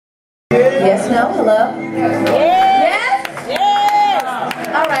Yes, no, hello? Yes? Yes?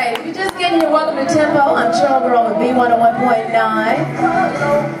 All right, if you're just getting here, welcome to Tempo. I'm Shirl with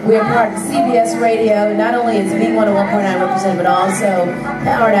B101.9. We're part of CBS Radio. Not only is B101.9 represented, but also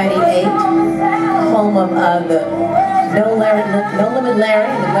Power 98, home of the No Limit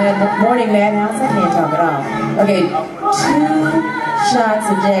Larry, the Morning Madhouse. I can't talk at all. Okay, 2 shots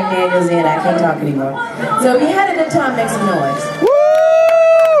of Jack Daniels in, I can't talk anymore. So if you had a good time, make some noise. Woo!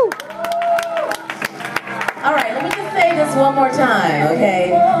 All right, let me just say this one more time, okay?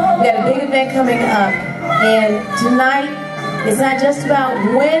 We got a big event coming up, and tonight, it's not just about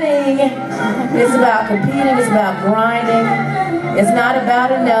winning, it's about competing, it's about grinding. It's not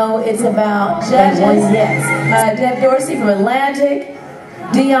about a no, it's about judges. Yes. Deb Dorsey from Atlantic,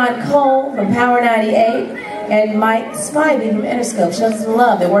 Dion Cole from Power 98, and Mike Spivey from Interscope. Show some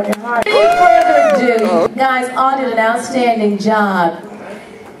love, they're working hard. Without further ado, you guys all did an outstanding job.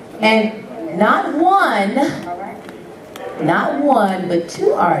 And not one, but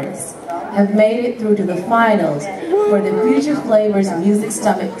 2 artists have made it through to the finals for the Future Flavas Music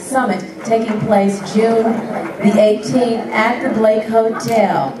Summit taking place June the 18th at the Blake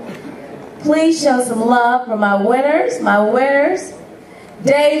Hotel. Please show some love for my winners.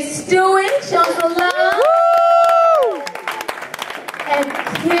 Dave Stewie, show some love. And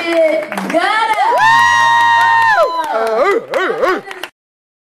Kid Gutta.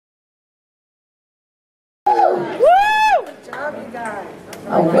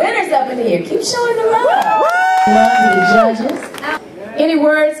 Winners up in here. Keep showing the love. Love to the judges. Any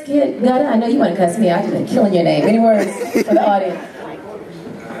words, Kid Gutta? I know you want to cuss me out. I've been killing your name. Any words for the audience?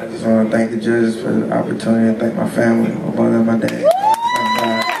 I just want to thank the judges for the opportunity and thank my family, my mother and my dad.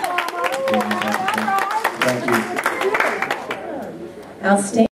 Thank you. Outstanding.